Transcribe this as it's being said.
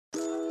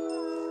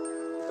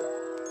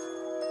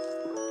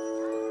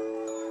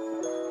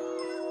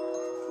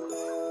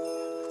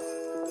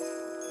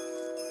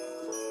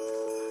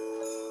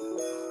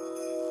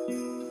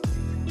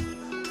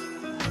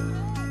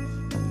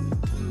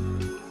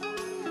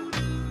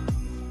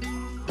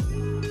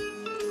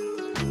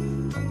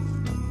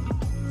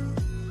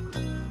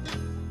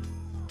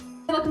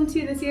welcome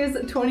to this year's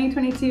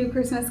 2022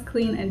 Christmas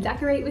Clean and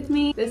Decorate with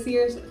me. This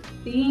year's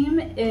theme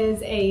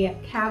is a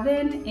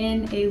cabin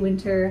in a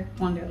winter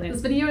wonderland.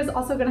 This video is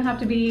also going to have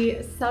to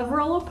be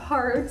several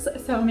parts,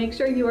 so make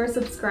sure you are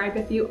subscribed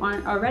if you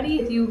aren't already.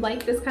 If you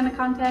like this kind of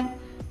content,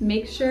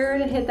 make sure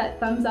to hit that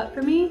thumbs up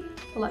for me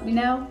to let me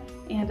know,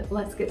 and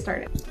let's get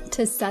started.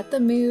 To set the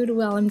mood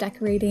while I'm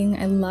decorating,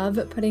 I love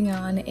putting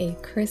on a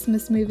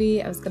Christmas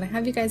movie. I was gonna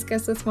have you guys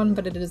guess this one,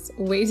 but it is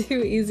way too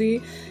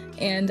easy.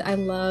 And I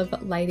love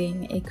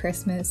lighting a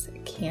Christmas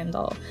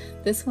candle.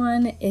 This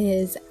one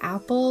is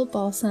apple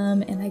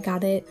balsam, and I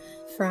got it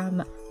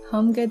from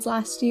Home Goods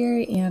last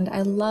year, and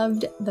I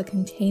loved the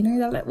container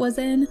that it was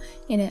in,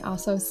 and it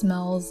also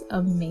smells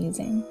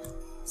amazing.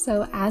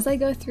 So as I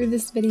go through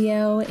this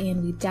video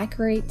and we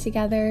decorate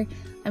together,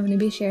 I'm going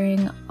to be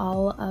sharing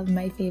all of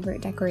my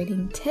favorite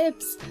decorating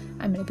tips.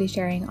 I'm going to be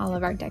sharing all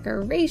of our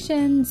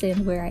decorations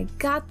and where I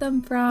got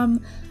them from.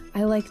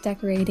 I like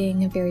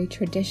decorating very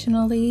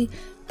traditionally,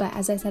 but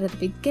as I said at the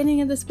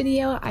beginning of this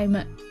video, I'm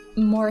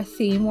more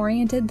theme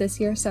oriented this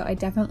year, so I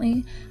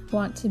definitely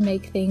want to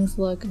make things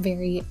look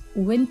very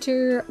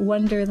winter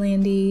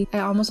wonderlandy. I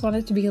almost want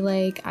it to be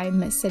like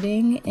I'm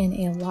sitting in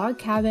a log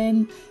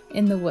cabin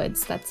in the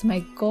woods. That's my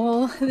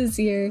goal this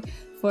year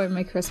for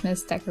my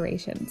Christmas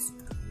decorations.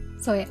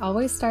 So I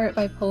always start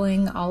by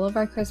pulling all of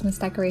our Christmas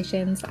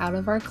decorations out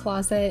of our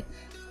closet.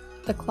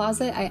 The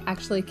closet I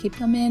actually keep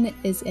them in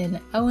is in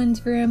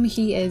Owen's room.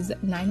 He is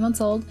 9 months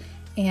old,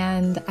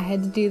 and I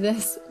had to do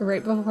this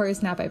right before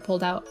his nap. I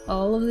pulled out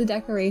all of the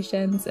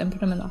decorations and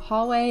put them in the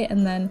hallway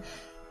and then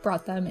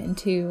brought them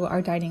into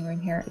our dining room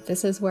here.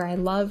 This is where I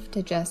love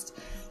to just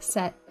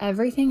set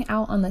everything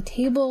out on the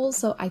table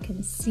so I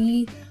can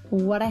see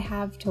what I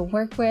have to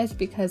work with,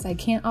 because I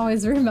can't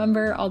always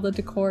remember all the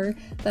decor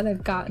that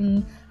I've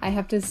gotten. I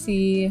have to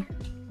see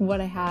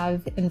what I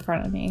have in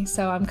front of me.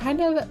 So I'm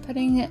kind of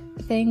putting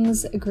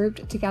things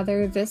grouped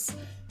together. This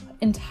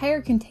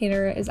entire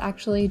container is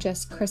actually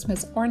just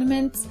Christmas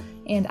ornaments,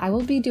 and I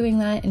will be doing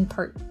that in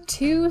part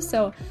 2.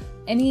 So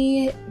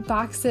any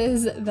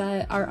boxes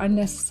that are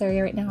unnecessary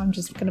right now, I'm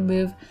just gonna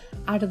move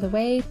out of the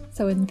way.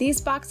 So in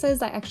these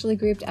boxes, I actually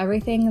grouped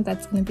everything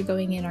that's gonna be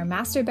going in our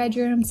master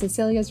bedroom,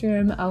 Cecilia's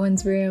room,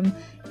 Owen's room,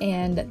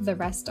 and the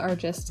rest are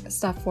just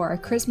stuff for our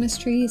Christmas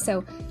tree.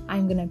 So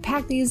I'm gonna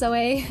pack these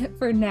away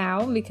for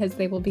now because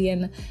they will be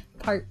in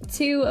part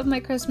 2 of my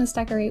Christmas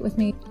decorate with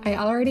me. I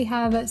already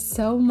have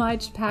so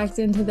much packed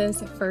into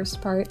this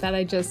first part that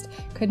I just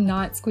could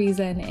not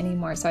squeeze in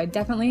anymore. So I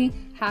definitely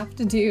have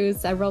to do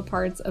several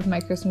parts of my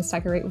Christmas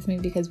decorate with me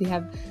because we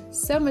have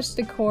so much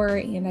decor,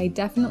 and I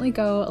definitely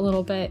go a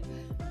little bit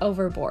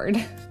overboard.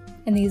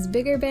 In these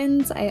bigger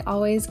bins, I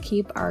always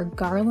keep our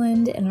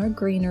garland and our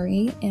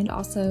greenery, and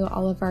also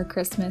all of our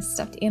Christmas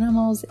stuffed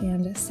animals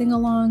and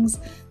sing-alongs.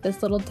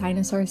 This little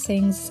dinosaur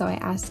sings, so I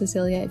asked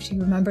Cecilia if she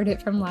remembered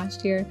it from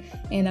last year,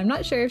 and I'm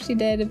not sure if she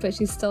did, but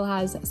she still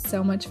has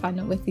so much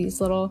fun with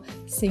these little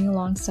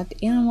sing-along stuffed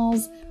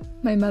animals.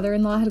 My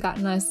mother-in-law had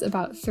gotten us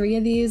about 3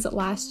 of these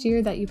last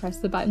year that you press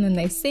the button and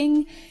they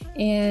sing,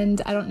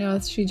 and I don't know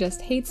if she just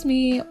hates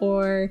me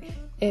or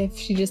if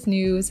she just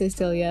knew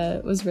Cecilia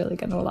was really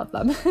gonna love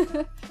them.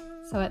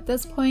 So at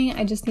this point,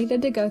 I just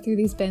needed to go through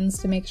these bins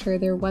to make sure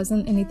there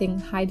wasn't anything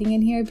hiding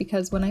in here,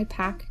 because when I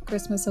pack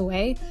Christmas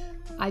away,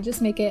 I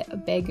just make it a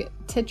big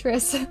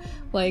Tetris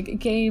like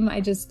game.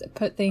 I just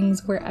put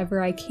things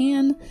wherever I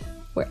can,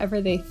 wherever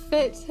they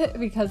fit,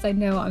 because I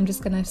know I'm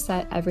just gonna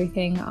set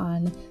everything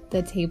on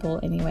the table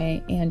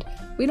anyway, and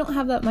we don't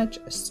have that much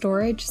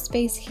storage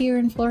space here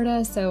in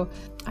Florida, so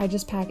I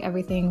just pack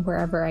everything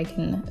wherever I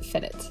can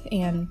fit it.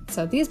 And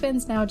so these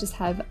bins now just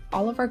have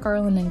all of our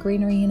garland and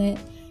greenery in it,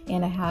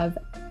 and I have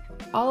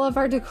all of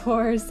our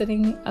decor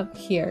sitting up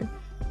here.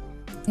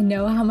 I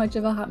know how much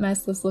of a hot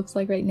mess this looks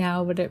like right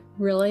now, but it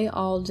really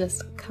all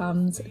just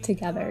comes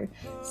together.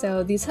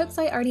 So these hooks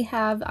I already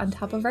have on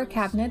top of our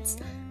cabinets.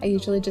 I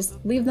usually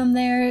just leave them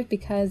there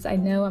because I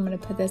know I'm gonna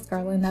put this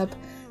garland up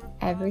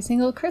every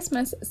single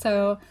Christmas.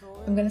 So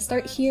I'm gonna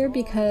start here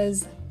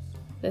because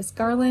this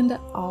garland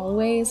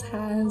always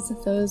has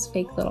those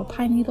fake little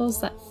pine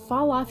needles that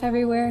fall off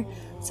everywhere.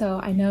 So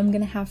I know I'm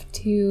gonna have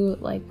to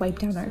like wipe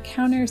down our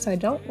counter, so I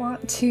don't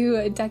want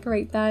to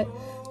decorate that,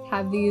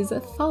 have these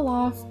fall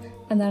off,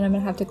 and then I'm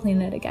gonna have to clean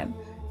it again.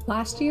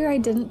 Last year I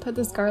didn't put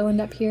this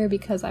garland up here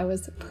because I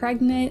was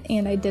pregnant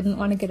and I didn't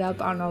want to get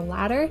up on a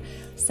ladder.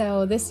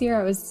 So this year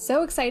I was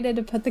so excited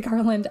to put the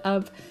garland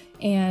up,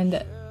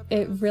 and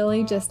it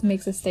really just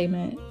makes a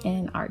statement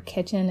in our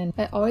kitchen, and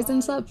it always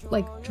ends up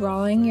like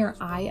drawing your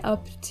eye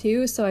up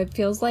too, so it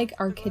feels like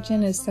our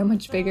kitchen is so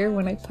much bigger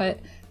when I put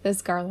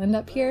this garland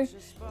up here.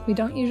 We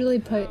don't usually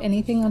put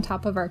anything on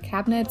top of our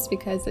cabinets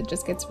because it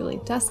just gets really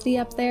dusty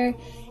up there,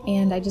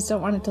 and I just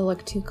don't want it to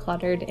look too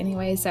cluttered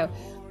anyway. So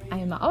I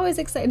am always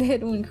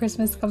excited when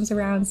Christmas comes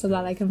around so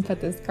that I can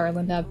put this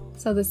garland up.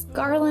 So this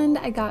garland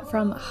I got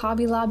from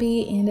Hobby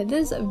Lobby, and it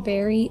is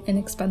very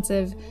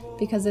inexpensive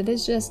because it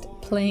is just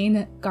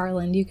plain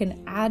garland. You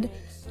can add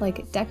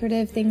like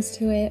decorative things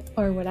to it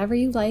or whatever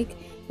you like.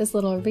 This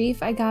little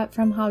wreath I got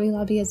from Hobby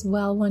Lobby as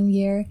well one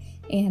year,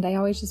 and I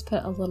always just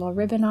put a little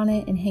ribbon on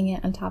it and hang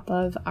it on top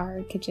of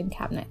our kitchen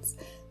cabinets.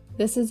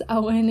 This is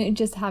Owen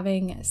just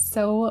having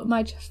so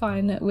much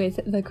fun with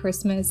the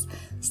Christmas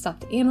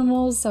stuffed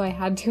animals, so I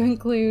had to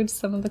include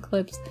some of the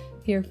clips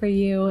here for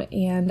you.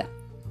 And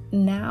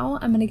now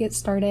I'm gonna get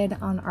started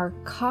on our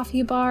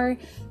coffee bar.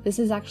 This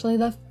is actually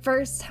the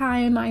first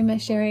time I'm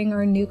sharing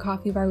our new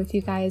coffee bar with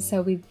you guys.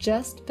 So we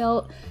just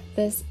built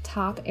this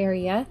top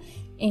area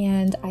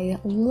and I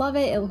love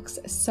it. It looks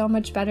so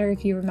much better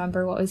if you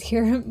remember what was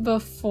here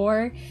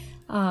before.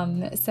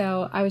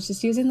 So I was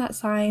just using that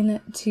sign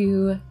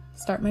to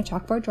start my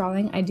chalkboard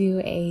drawing. I do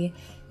a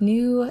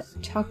new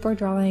chalkboard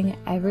drawing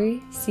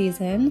every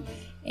season,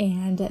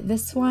 and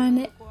this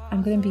one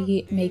I'm going to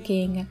be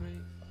making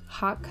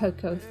hot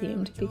cocoa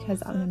themed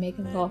because I'm going to make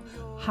a little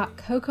hot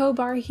cocoa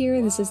bar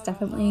here. This is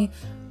definitely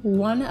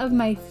one of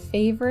my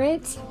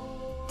favorite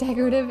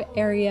decorative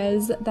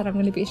areas that I'm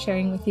going to be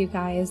sharing with you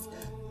guys.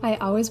 I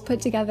always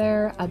put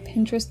together a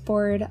Pinterest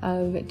board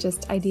of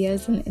just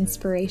ideas and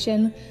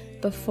inspiration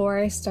before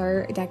I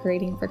start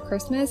decorating for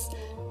Christmas.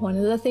 One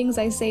of the things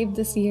I saved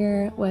this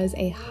year was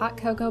a hot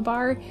cocoa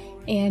bar,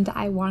 and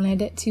I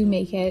wanted to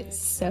make it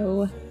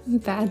so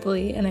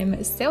badly, and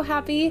I'm so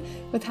happy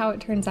with how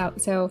it turns out.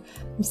 So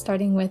I'm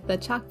starting with the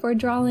chalkboard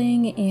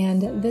drawing,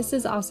 and this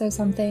is also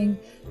something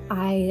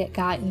I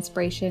got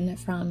inspiration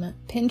from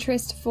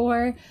Pinterest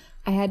for.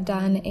 I had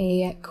done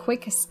a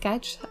quick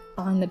sketch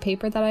on the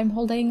paper that I'm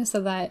holding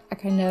so that I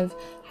kind of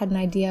had an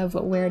idea of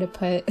where to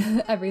put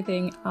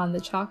everything on the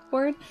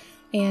chalkboard,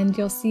 and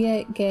you'll see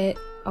it get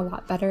a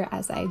lot better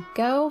as I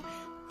go.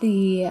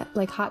 The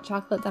hot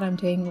chocolate that I'm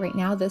doing right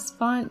now, this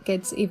font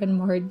gets even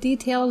more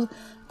detailed,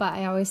 but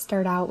I always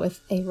start out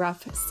with a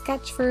rough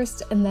sketch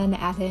first and then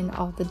add in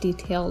all the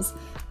details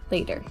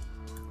later.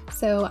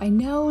 So I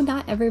know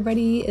not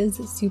everybody is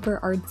super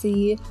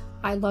artsy.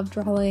 I love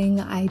drawing.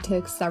 I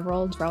took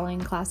several drawing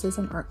classes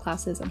and art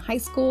classes in high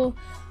school,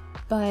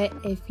 but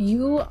if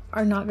you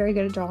are not very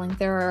good at drawing,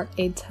 there are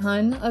a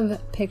ton of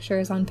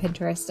pictures on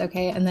Pinterest,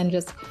 okay? And then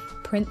just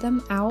print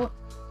them out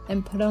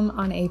and put them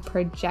on a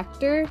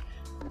projector,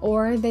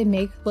 or they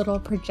make little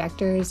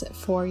projectors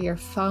for your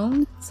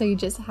phone. So you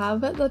just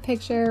have the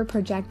picture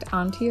project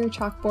onto your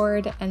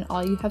chalkboard, and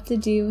all you have to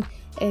do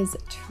is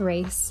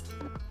trace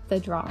the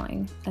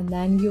drawing, and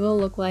then you will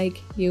look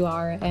like you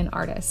are an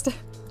artist.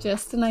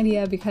 Just an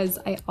idea, because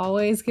I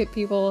always get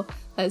people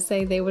that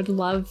say they would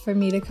love for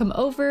me to come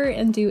over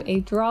and do a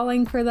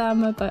drawing for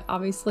them, but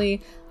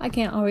obviously I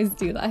can't always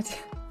do that.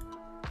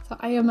 So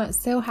I am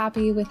so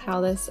happy with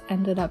how this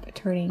ended up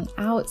turning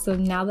out. So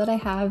now that I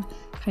have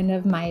kind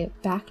of my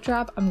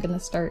backdrop, I'm gonna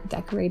start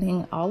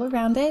decorating all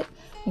around it.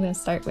 I'm gonna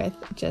start with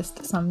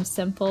just some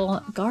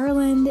simple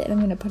garland, and I'm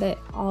gonna put it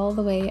all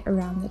the way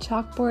around the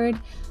chalkboard.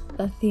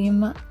 The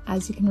theme,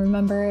 as you can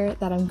remember,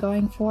 that I'm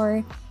going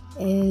for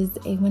is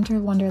a winter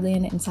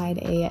wonderland inside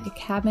a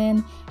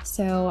cabin.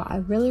 So I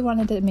really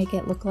wanted to make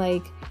it look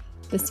like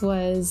this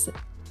was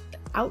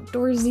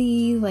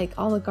outdoorsy, like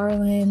all the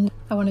garland.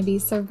 I want to be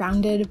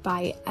surrounded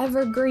by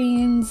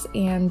evergreens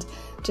and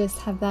just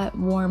have that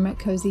warm,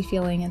 cozy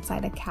feeling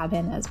inside a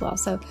cabin as well.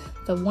 So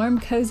the warm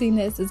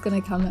coziness is going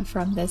to come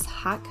from this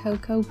hot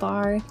cocoa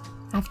bar.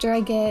 After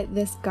I get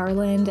this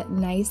garland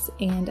nice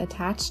and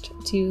attached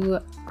to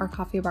our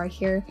coffee bar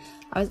here,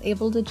 I was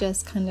able to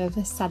just kind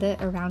of set it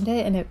around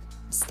it, and it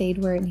stayed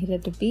where it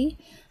needed to be.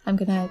 I'm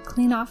gonna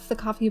clean off the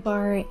coffee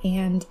bar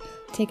and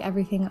take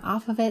everything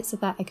off of it so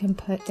that I can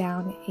put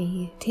down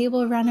a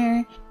table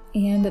runner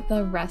and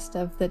the rest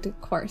of the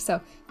decor. So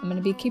I'm going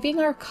to be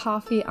keeping our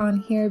coffee on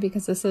here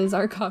because this is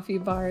our coffee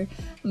bar,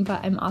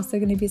 but I'm also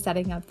going to be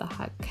setting up the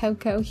hot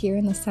cocoa here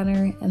in the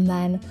center and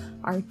then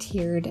our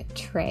tiered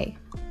tray.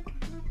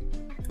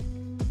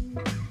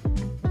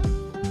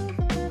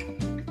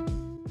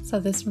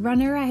 So this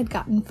runner I had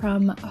gotten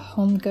from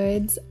Home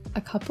Goods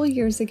a couple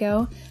years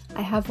ago.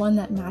 I have one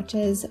that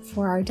matches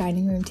for our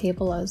dining room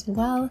table as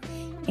well,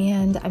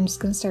 and I'm just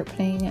going to start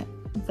putting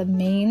the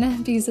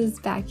main pieces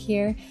back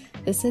here.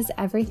 This is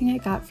everything I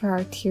got for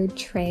our tiered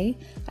tray.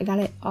 I got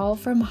it all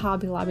from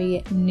Hobby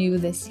Lobby new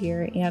this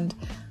year, and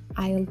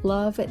I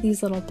love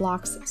these little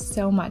blocks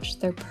so much.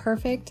 They're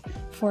perfect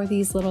for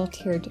these little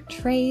tiered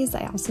trays.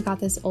 I also got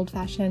this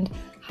old-fashioned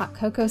hot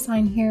cocoa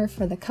sign here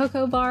for the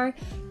cocoa bar,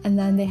 and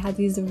then they had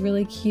these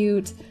really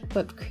cute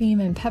whipped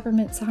cream and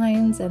peppermint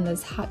signs and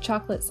this hot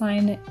chocolate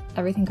sign.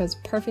 Everything goes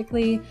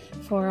perfectly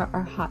for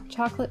our hot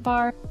chocolate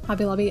bar.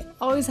 Hobby Lobby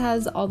always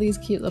has all these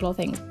cute little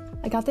things.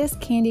 I got this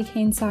candy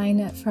cane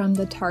sign from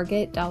the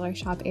Target dollar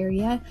shop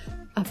area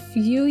a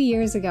few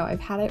years ago.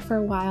 I've had it for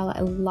a while. I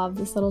love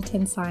this little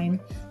tin sign.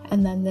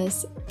 And then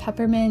this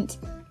peppermint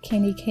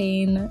candy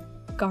cane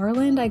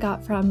garland I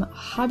got from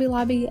Hobby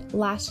Lobby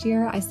last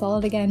year. I saw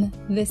it again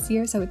this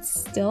year, so it's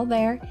still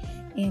there.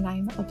 and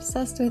I'm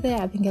obsessed with it.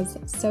 I think it's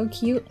so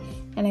cute,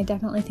 and I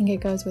definitely think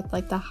it goes with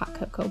like the hot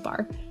cocoa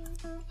bar.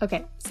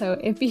 Okay, so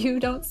if you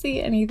don't see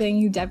anything,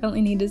 you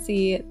definitely need to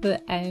see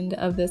the end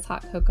of this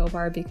hot cocoa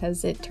bar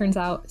because it turns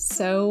out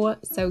so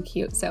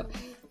cute. So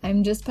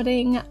I'm just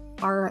putting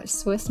our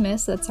Swiss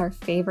Miss, that's our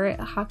favorite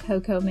hot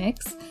cocoa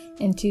mix,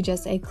 into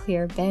just a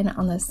clear bin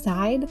on the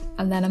side.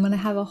 And then I'm gonna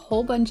have a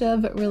whole bunch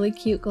of really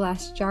cute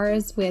glass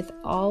jars with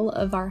all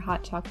of our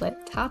hot chocolate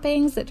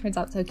toppings. It turns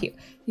out so cute.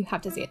 You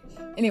have to see it.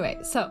 Anyway,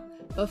 so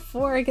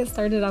before I get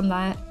started on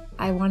that,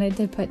 I wanted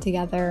to put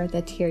together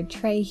the tiered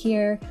tray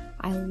here.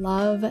 I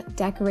love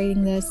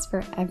decorating this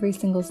for every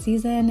single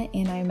season,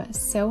 and I'm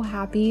so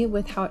happy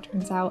with how it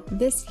turns out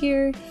this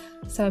year.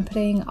 So I'm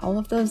putting all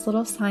of those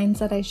little signs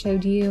that I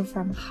showed you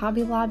from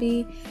Hobby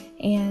Lobby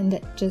and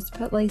just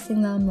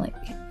placing them like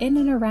in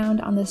and around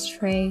on this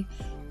tray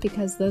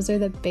because those are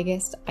the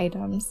biggest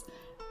items.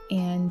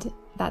 And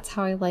that's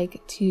how I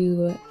like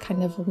to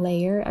kind of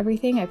layer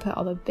everything. I put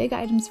all the big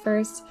items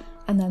first,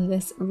 and then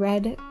this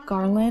red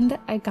garland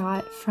I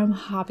got from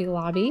Hobby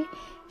Lobby,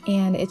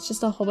 and it's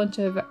just a whole bunch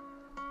of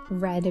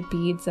red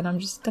beads, and I'm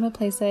just gonna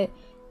place it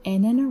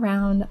in and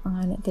around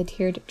on the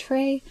tiered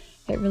tray.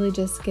 It really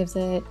just gives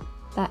it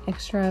that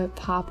extra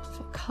pop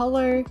of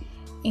color.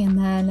 And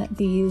then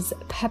these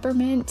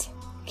peppermint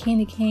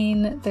candy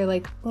cane, they're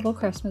like little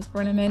Christmas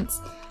ornaments.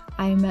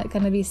 I'm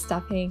gonna be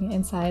stuffing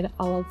inside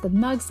all of the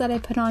mugs that I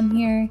put on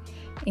here,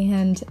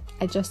 and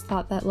I just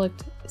thought that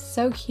looked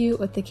so cute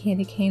with the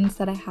candy canes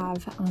that I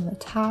have on the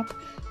top.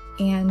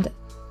 And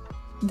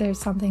there's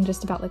something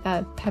just about like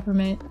a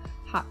peppermint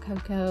hot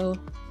cocoa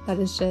that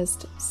is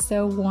just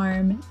so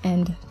warm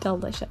and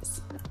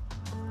delicious.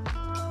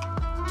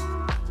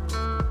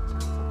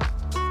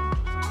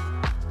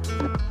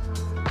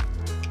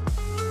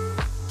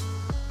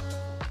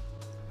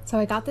 So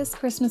I got this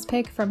Christmas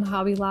pick from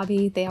Hobby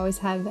Lobby. They always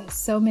have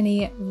so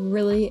many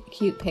really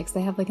cute picks.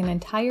 They have like an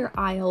entire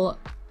aisle,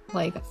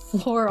 like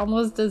floor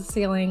almost to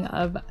ceiling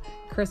of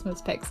Christmas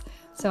picks.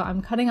 So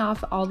I'm cutting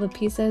off all the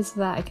pieces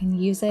so that I can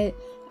use it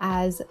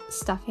as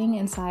stuffing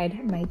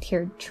inside my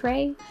tiered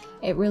tray.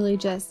 It really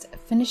just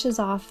finishes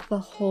off the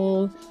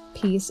whole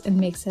piece and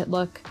makes it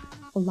look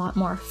a lot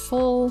more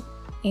full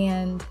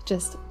and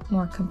just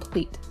more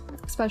complete,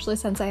 especially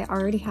since I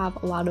already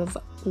have a lot of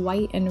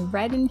white and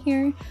red in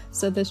here.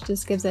 So this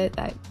just gives it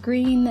that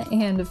green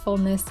and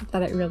fullness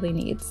that it really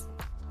needs.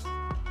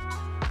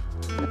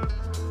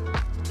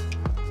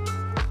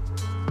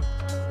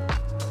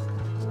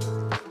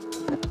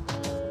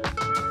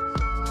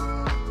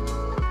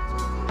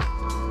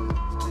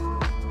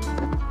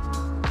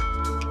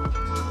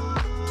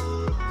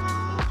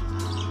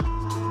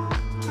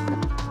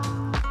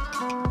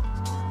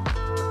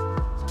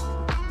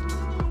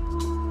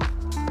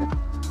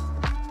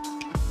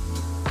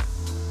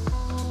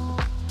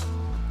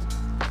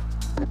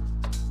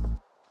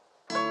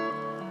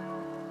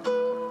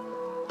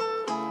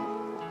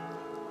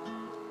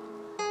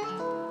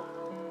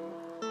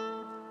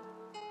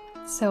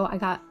 So I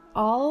got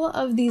all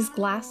of these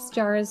glass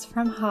jars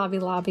from Hobby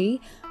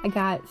Lobby. I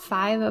got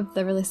 5 of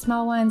the really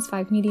small ones,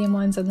 5 medium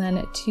ones, and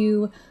then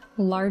 2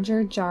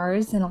 larger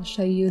jars, and I'll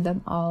show you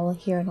them all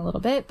here in a little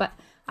bit. But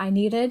I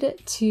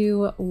needed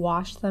to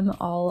wash them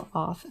all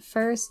off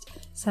first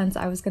since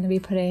I was going to be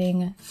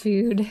putting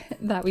food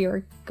that we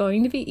were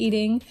going to be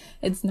eating,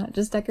 it's not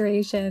just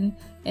decoration,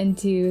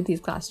 into these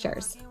glass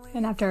jars.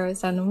 And after I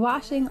was done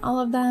washing all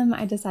of them,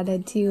 I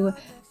decided to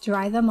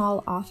dry them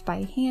all off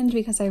by hand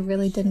because I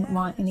really didn't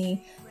want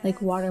any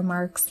like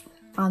watermarks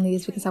on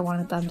these because I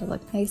wanted them to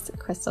look nice,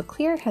 crystal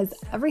clear. It has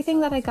everything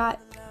that I got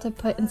to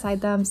put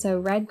inside them. So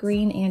red,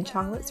 green, and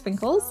chocolate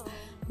sprinkles,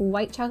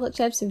 white chocolate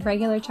chips,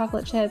 regular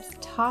chocolate chips,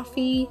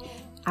 toffee.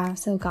 I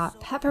also got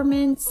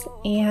peppermints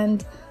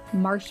and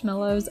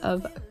marshmallows,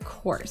 of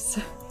course.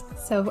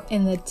 So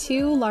in the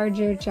 2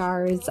 larger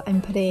jars,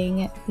 I'm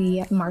putting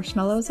the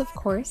marshmallows, of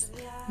course.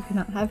 You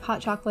cannot have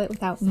hot chocolate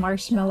without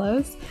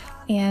marshmallows.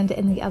 And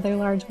in the other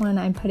large one,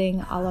 I'm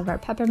putting all of our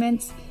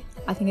peppermints.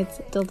 I think it's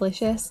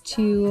delicious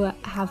to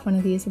have one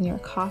of these in your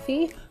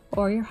coffee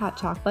or your hot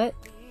chocolate.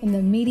 In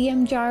the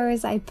medium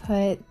jars, I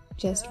put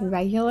just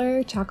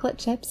regular chocolate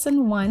chips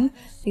in one.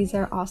 These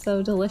are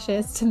also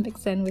delicious to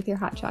mix in with your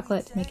hot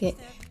chocolate to make it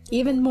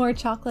even more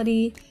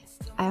chocolatey.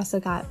 I also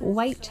got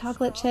white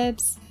chocolate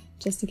chips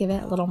just to give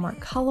it a little more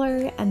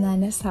color, and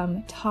then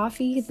some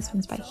toffee. This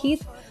one's by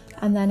Heath.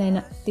 And then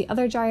in the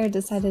other jar, I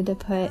decided to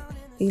put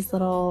these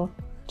little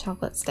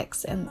chocolate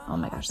sticks, and oh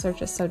my gosh, they're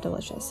just so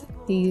delicious.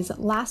 These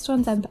last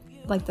ones, I'm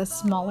like the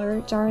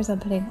smaller jars, I'm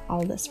putting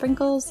all the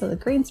sprinkles, so the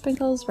green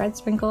sprinkles, red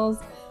sprinkles,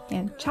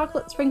 and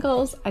chocolate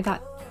sprinkles. I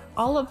got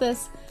all of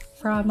this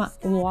from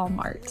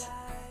Walmart.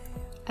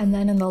 And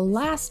then in the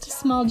last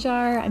small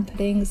jar, I'm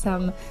putting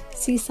some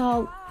sea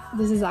salt.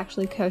 This is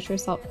actually kosher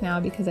salt now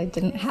because I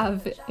didn't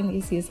have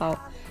any sea salt,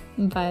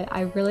 but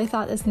I really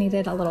thought this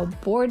needed a little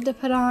board to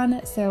put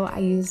on, so I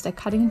used a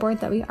cutting board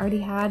that we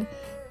already had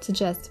to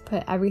just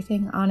put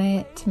everything on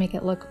it to make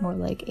it look more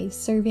like a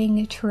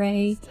serving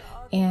tray,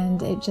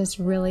 and it just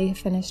really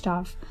finished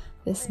off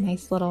this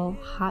nice little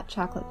hot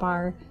chocolate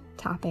bar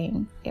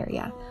topping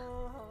area.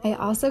 I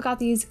also got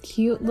these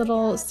cute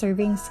little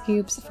serving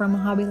scoops from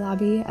Hobby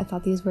Lobby. I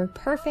thought these were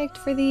perfect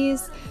for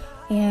these.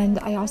 And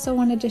I also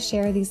wanted to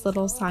share these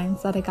little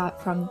signs that I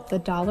got from the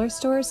dollar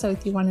store. So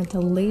if you wanted to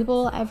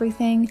label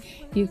everything,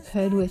 you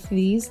could with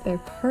these. They're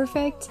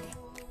perfect.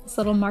 These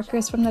little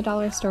markers from the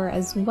dollar store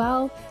as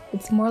well.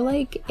 It's more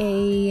like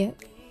a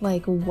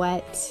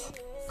wet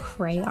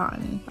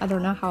crayon. I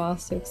don't know how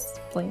else to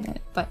explain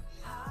it, but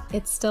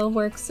it still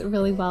works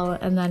really well,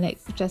 and then it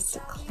just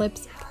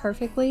clips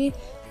perfectly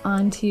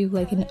onto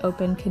like an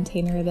open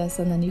container of this,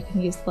 and then you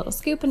can use a little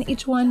scoop in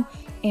each one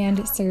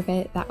and serve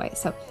it that way.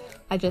 So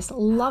I just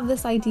love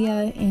this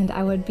idea, and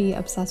I would be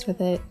obsessed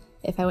with it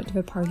if I went to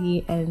a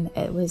party and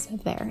it was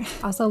there.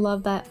 I also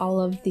love that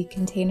all of the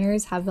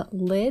containers have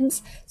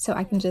lids, so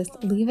I can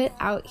just leave it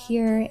out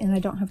here and I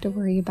don't have to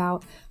worry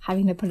about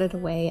having to put it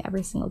away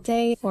every single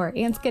day or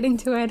ants getting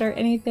to it or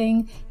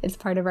anything. It's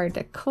part of our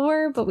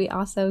decor, but we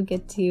also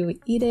get to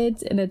eat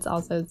it, and it's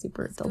also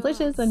super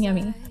delicious and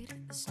yummy.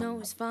 The snow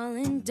is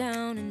falling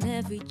down and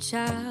every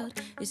child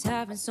is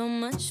having so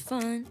much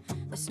fun.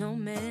 The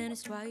snowman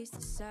is twice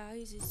the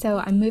size. So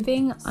I'm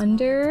moving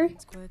under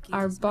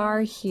our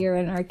bar here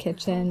in our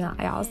kitchen.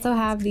 I also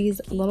have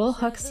these little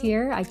hooks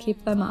here. I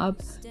keep them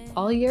up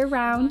all year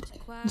round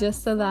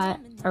just so that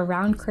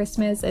around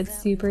Christmas it's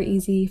super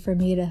easy for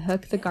me to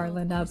hook the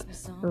garland up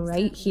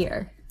right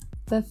here.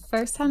 The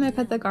first time I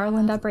put the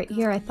garland up right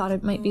here, I thought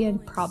it might be a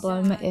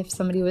problem if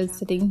somebody was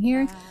sitting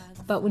here,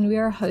 but when we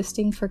are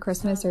hosting for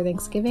Christmas or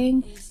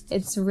Thanksgiving,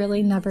 it's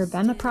really never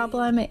been a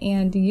problem,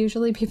 and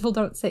usually people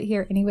don't sit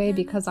here anyway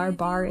because our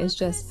bar is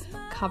just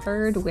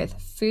covered with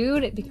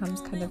food. It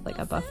becomes kind of like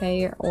a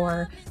buffet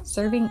or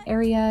serving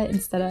area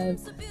instead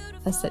of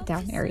a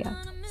sit-down area.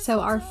 So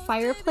our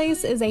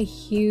fireplace is a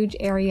huge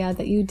area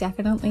that you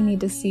definitely need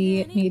to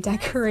see me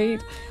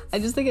decorate. I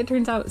just think it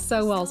turns out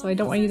so well, so I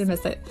don't want you to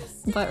miss it.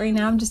 But right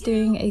now I'm just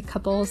doing a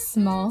couple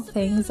small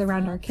things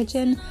around our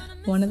kitchen.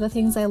 One of the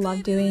things I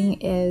love doing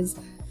is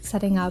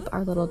setting up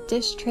our little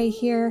dish tray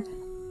here.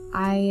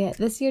 I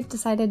this year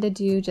decided to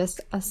do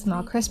just a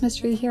small Christmas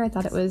tree here. I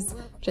thought it was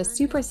just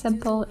super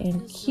simple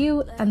and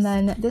cute. And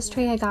then this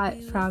tray I got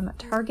from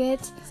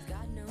Target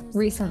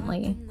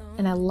recently,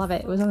 and I love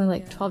it. It was only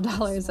like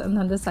 $12, and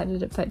then decided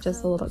to put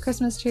just a little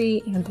Christmas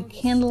tree and a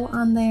candle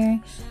on there.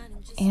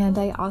 And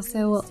I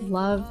also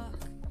love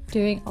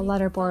doing a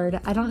letterboard.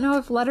 I don't know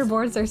if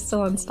letterboards are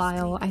still in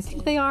style. I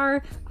think they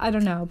are. I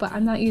don't know, but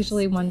I'm not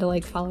usually one to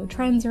like follow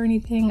trends or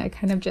anything. I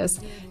kind of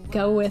just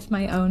go with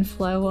my own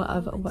flow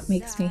of what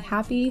makes me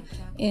happy,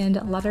 and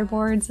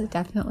letterboards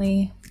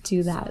definitely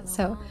do that.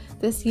 So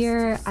this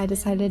year I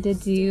decided to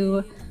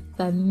do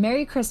the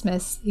Merry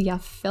Christmas, ya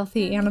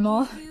filthy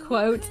animal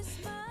quote,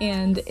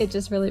 and it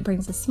just really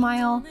brings a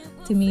smile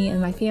to me and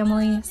my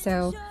family.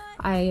 So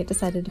I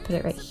decided to put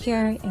it right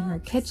here in our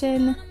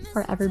kitchen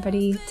for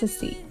everybody to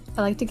see.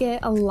 I like to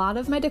get a lot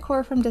of my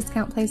decor from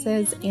discount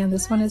places, and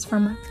this one is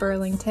from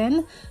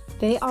Burlington.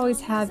 They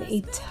always have a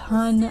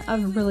ton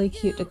of really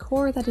cute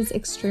decor that is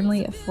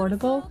extremely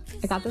affordable.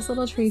 I got this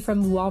little tree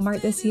from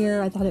Walmart this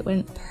year. I thought it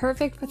went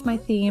perfect with my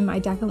theme. I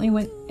definitely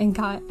went and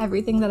got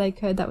everything that I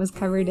could that was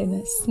covered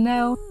in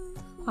snow.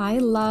 I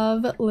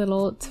love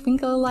little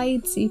twinkle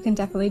lights. You can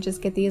definitely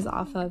just get these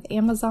off of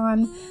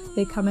Amazon.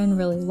 They come in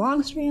really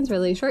long strands,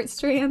 really short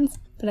strands,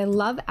 but I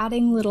love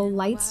adding little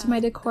lights to my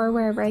decor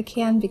wherever I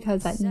can,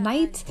 because at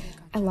night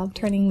I love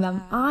turning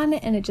them on,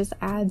 and it just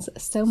adds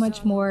so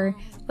much more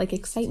like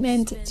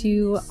excitement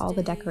to all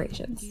the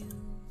decorations.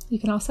 You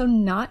can also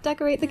not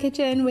decorate the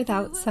kitchen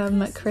without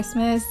some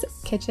Christmas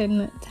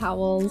kitchen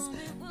towels.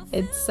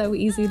 It's so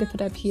easy to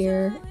put up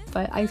here,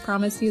 but I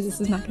promise you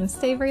this is not going to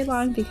stay very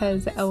long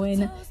because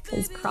Owen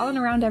is crawling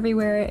around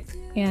everywhere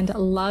and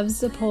loves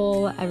to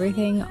pull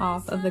everything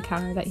off of the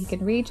counter that he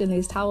can reach, and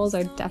these towels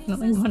are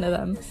definitely one of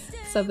them.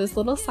 So this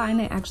little sign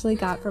I actually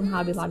got from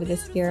Hobby Lobby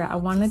this year. I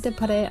wanted to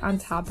put it on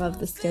top of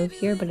the stove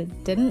here, but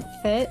it didn't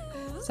fit,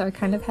 so I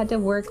kind of had to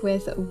work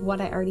with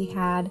what I already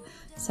had.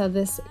 So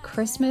this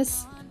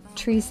Christmas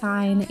tree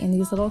sign and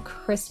these little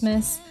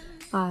Christmas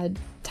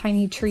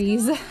tiny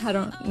trees. I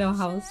don't know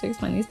how else to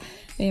explain these.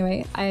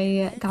 Anyway,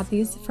 I got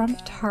these from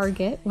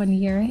Target one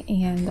year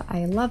and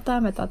I love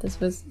them. I thought this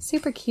was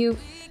super cute.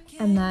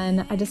 And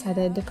then I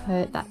decided to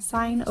put that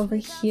sign over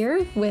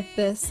here with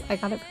this. I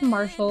got it from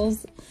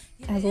Marshall's.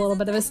 It has a little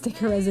bit of a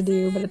sticker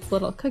residue, but it's a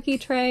little cookie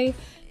tray.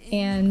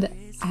 And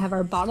I have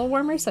our bottle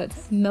warmer, so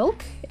it's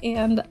milk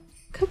and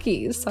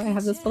cookies. So I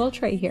have this little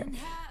tray here.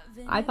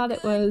 I thought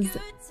it was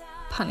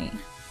punny.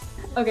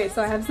 Okay,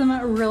 so I have some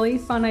really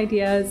fun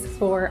ideas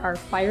for our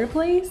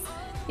fireplace,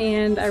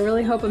 and I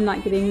really hope I'm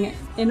not getting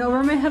in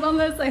over my head on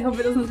this. I hope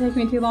it doesn't take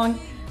me too long,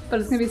 but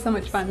it's gonna be so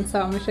much fun,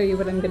 so I'm gonna show you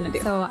what I'm gonna do.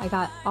 So I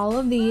got all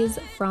of these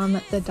from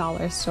the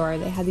dollar store.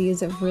 They had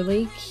these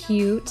really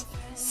cute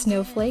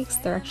snowflakes.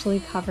 They're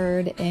actually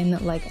covered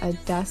in like a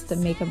dust to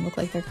make them look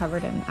like they're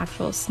covered in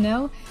actual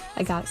snow.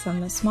 I got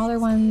some smaller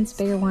ones,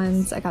 bigger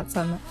ones. I got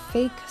some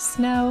fake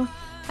snow,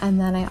 and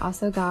then I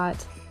also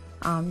got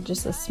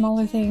just a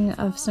smaller thing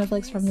of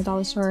snowflakes from the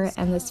dollar store,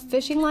 and this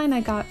fishing line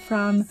I got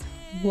from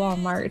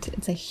Walmart.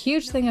 It's a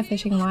huge thing of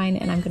fishing line,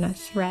 and I'm gonna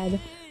thread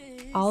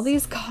all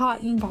these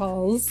cotton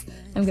balls.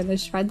 I'm gonna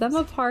shred them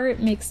apart,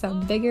 make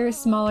some bigger,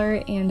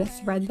 smaller, and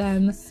thread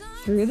them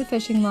through the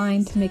fishing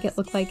line to make it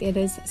look like it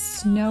is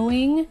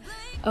snowing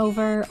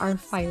over our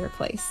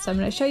fireplace. So I'm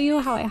gonna show you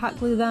how I hot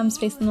glue them,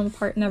 space them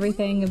apart and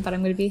everything, but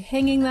I'm gonna be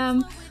hanging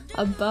them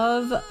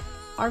above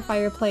our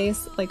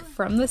fireplace, like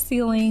from the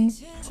ceiling,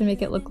 to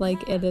make it look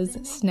like it is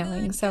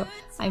snowing. So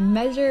I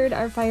measured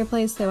our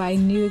fireplace so I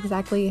knew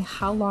exactly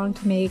how long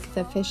to make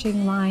the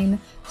fishing line.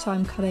 So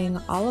I'm cutting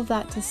all of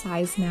that to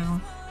size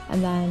now.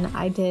 And then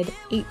I did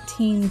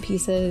 18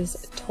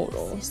 pieces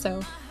total.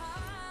 So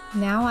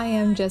now I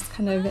am just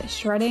kind of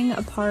shredding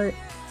apart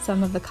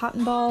some of the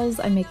cotton balls.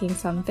 I'm making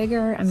some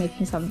bigger, I'm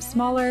making some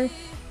smaller,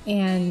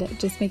 and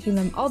just making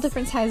them all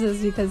different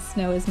sizes because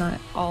snow is not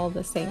all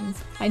the same.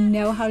 I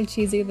know how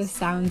cheesy this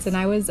sounds, and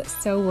I was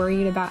so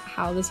worried about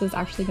how this was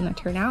actually going to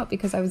turn out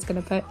because I was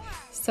going to put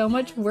so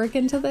much work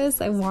into this.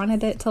 I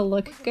wanted it to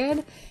look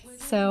good,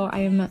 so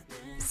I am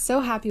so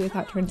happy with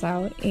how it turns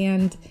out.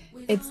 And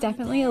it's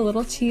definitely a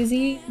little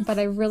cheesy, but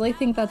I really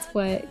think that's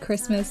what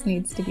Christmas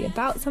needs to be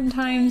about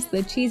sometimes. The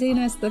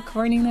cheesiness, the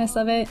corniness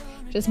of it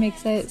just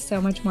makes it so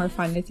much more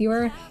fun. If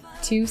you're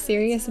too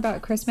serious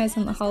about Christmas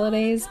and the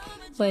holidays,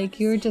 like,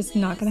 you're just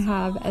not gonna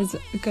have as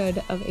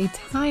good of a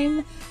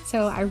time.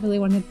 So I really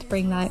wanted to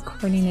bring that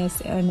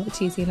corniness and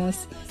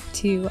cheesiness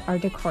to our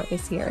decor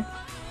this year.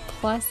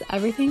 Plus,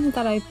 everything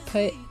that I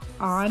put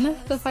on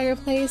the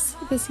fireplace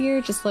this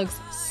year just looks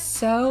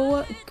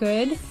so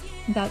good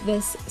that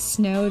this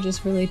snow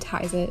just really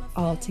ties it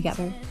all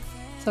together.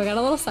 So I got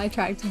a little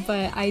sidetracked,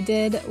 but I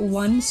did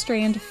one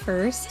strand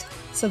first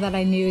so that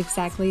I knew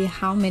exactly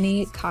how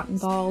many cotton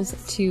balls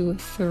to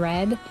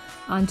thread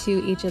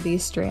onto each of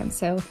these strands.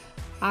 So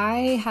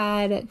I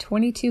had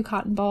 22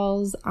 cotton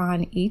balls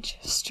on each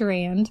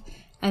strand,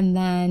 and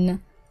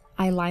then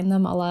I lined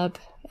them all up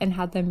and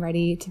had them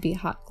ready to be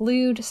hot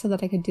glued so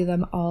that I could do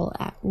them all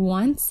at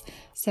once.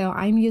 So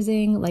I'm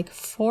using like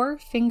 4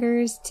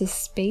 fingers to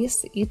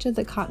space each of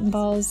the cotton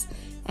balls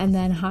and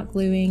then hot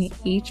gluing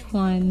each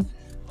one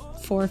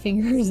 4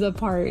 fingers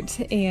apart.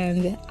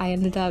 And I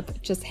ended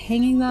up just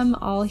hanging them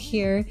all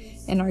here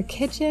in our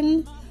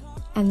kitchen.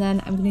 And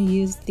then I'm going to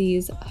use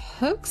these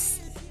hooks,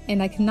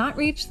 and I cannot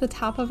reach the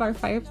top of our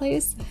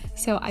fireplace,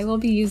 so I will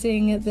be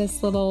using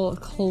this little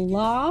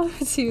claw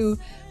to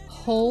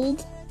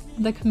hold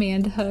the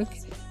command hook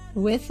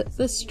with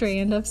the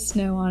strand of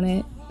snow on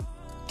it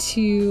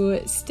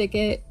to stick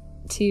it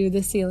to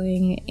the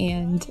ceiling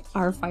and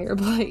our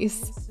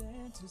fireplace.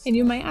 And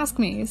you might ask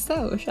me,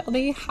 so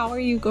Shelby, how are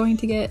you going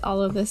to get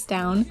all of this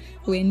down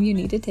when you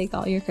need to take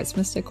all your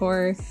Christmas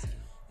decor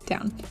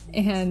down?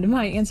 And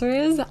my answer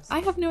is, I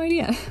have no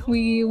idea.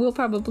 We will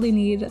probably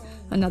need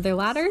another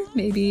ladder.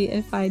 Maybe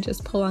if I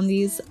just pull on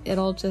these,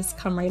 it'll just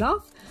come right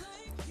off.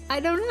 I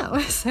don't know.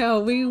 So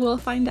we will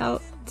find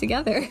out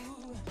together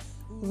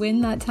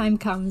when that time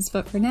comes.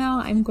 But for now,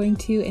 I'm going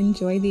to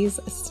enjoy these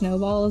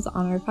snowballs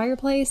on our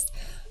fireplace.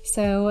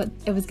 So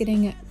it was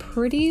getting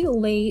pretty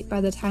late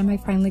by the time I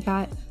finally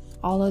got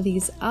all of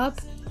these up,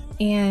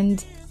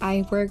 and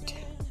I worked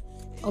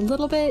a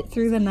little bit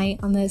through the night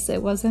on this.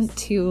 It wasn't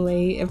too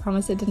late. I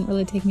promise it didn't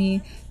really take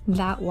me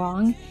that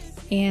long.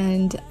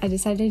 And I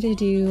decided to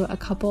do a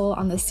couple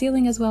on the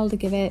ceiling as well to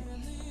give it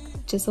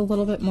just a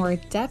little bit more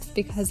depth,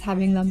 because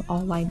having them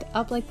all lined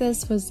up like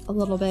this was a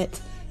little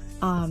bit,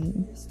 I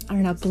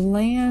don't know,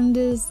 bland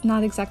is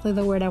not exactly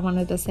the word I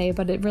wanted to say,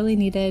 but it really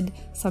needed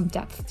some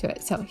depth to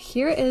it. So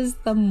here is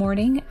the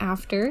morning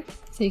after.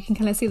 So you can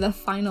kind of see the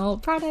final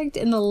product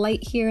in the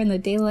light here in the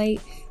daylight.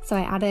 So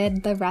I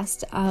added the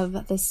rest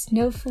of the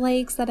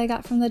snowflakes that I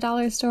got from the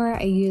dollar store.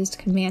 I used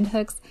command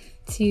hooks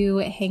to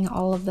hang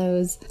all of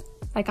those.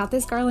 I got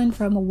this garland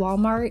from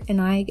Walmart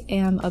and I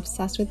am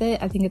obsessed with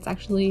it. I think it's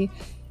actually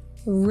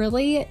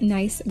really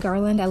nice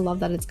garland. I love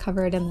that it's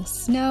covered in the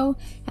snow.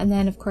 And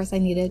then of course I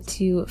needed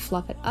to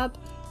fluff it up,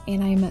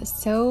 and I'm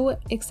so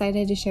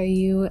excited to show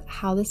you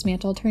how this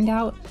mantle turned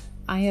out.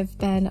 I have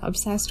been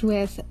obsessed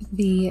with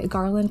the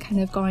garland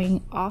kind of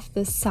going off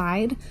the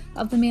side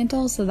of the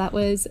mantle, so that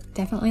was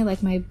definitely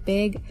like my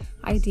big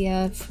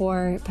idea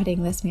for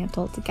putting this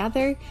mantle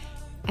together.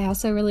 I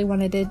also really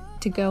wanted it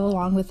to go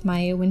along with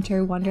my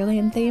winter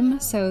wonderland theme,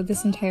 so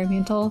this entire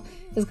mantle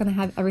is going to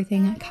have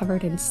everything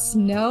covered in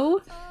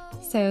snow.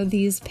 So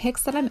these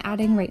picks that I'm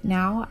adding right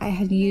now, I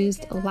had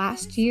used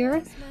last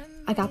year.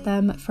 I got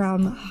them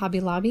from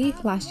Hobby Lobby.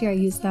 Last year I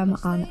used them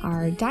on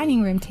our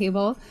dining room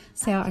table.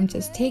 So I'm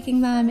just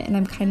taking them and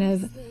I'm kind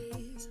of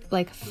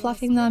like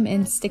fluffing them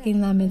and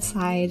sticking them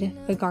inside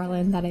the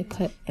garland that I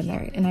put in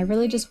there. And I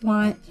really just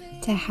want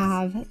to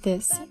have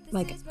this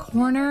like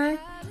corner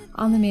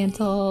on the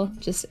mantle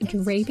just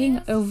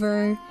draping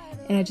over,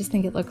 and I just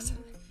think it looks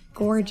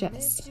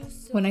gorgeous.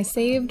 When I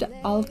saved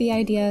all of the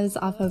ideas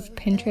off of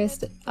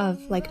Pinterest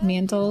of like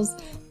mantles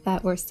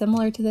that were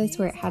similar to this,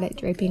 where it had it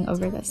draping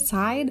over the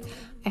side,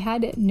 I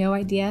had no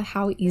idea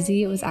how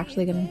easy it was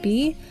actually going to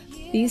be.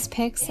 These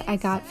picks I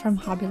got from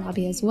Hobby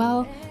Lobby as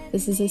well.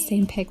 This is the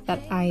same pick that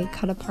I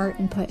cut apart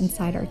and put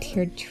inside our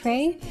tiered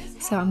tray.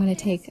 So I'm going to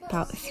take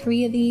about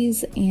 3 of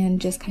these and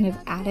just kind of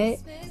add it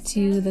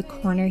to the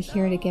corner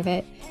here to give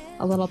it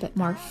a little bit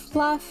more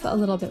fluff, a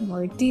little bit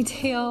more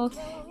detail,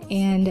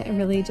 and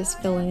really just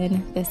fill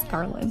in this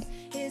garland.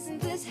 Isn't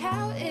this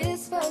how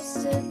it's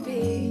supposed to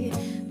be?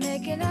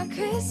 Making our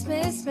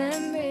Christmas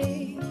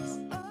memories.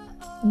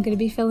 I'm going to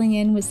be filling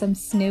in with some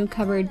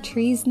snow-covered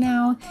trees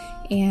now,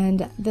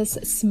 and this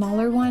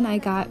smaller one I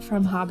got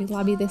from Hobby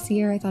Lobby this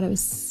year. I thought it was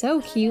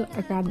so cute.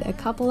 I grabbed a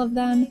couple of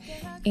them,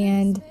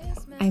 and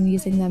I'm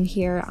using them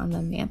here on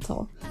the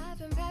mantle.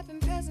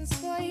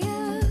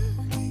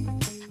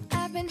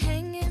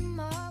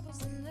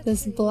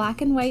 This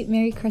black and white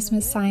Merry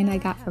Christmas sign I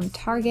got from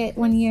Target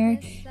one year,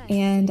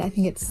 and I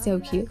think it's so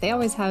cute. They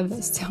always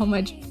have so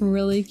much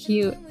really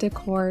cute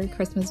decor,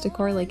 Christmas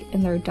decor, like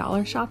in their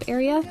dollar shop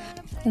area.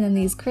 And then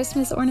these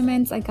Christmas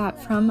ornaments I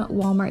got from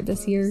Walmart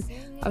this year.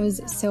 I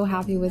was so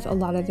happy with a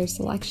lot of their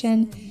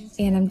selection,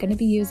 and I'm going to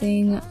be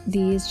using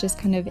these just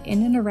kind of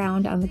in and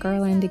around on the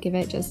garland to give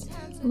it just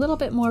a little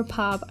bit more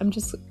pop. I'm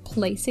just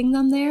placing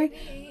them there.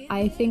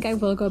 I think I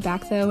will go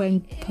back though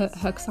and put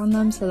hooks on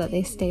them so that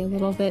they stay a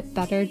little bit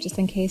better, just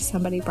in case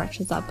somebody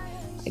brushes up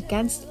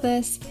against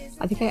this.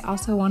 I think I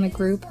also want to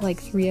group like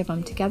 3 of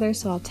them together,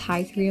 so I'll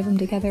tie 3 of them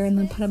together and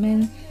then put them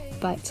in.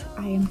 But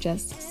I am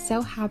just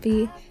so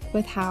happy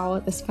with how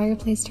this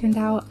fireplace turned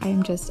out. I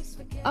am just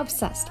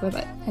obsessed with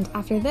it. And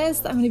after this,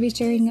 I'm going to be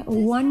sharing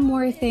one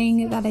more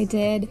thing that I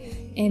did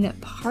in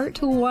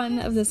part 1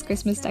 of this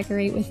Christmas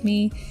Decorate With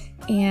Me,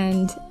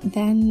 and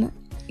then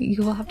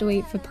you will have to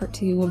wait for part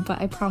 2, but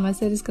I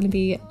promise it is going to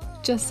be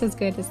just as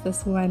good as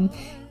this one.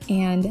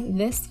 And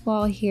this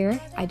wall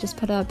here, I just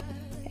put up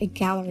a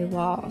gallery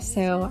wall,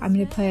 so I'm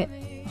going to put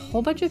a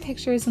whole bunch of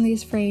pictures in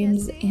these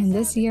frames, and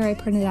this year I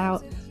printed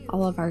out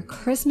all of our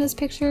Christmas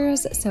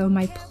pictures. So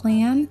my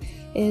plan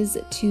is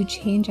to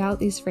change out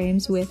these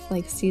frames with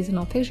like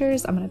seasonal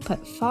pictures. I'm going to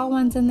put fall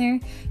ones in there,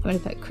 I'm going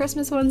to put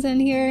Christmas ones in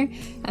here,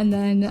 and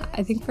then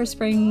I think for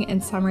spring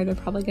and summer they're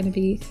probably going to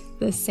be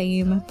the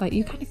same, but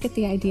you kind of get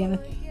the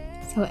idea.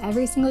 So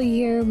every single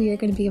year we are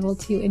going to be able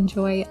to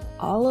enjoy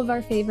all of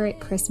our favorite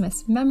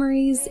Christmas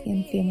memories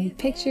and family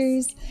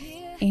pictures,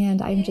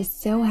 and I'm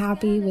just so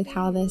happy with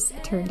how this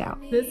turned out.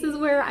 This is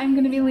where I'm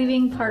going to be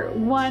leaving part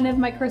 1 of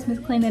my Christmas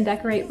Clean and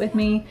Decorate With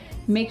Me.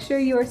 Make sure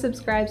you are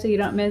subscribed so you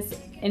don't miss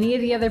any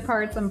of the other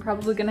parts. I'm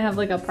probably going to have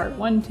like a part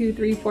 1, 2,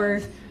 3,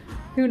 4,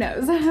 who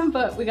knows.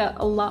 But we got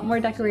a lot more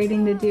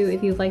decorating to do.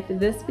 If you liked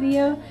this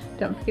video,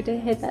 don't forget to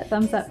hit that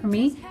thumbs up for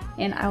me,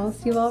 and I will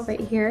see you all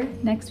right here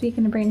next week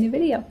in a brand new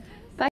video.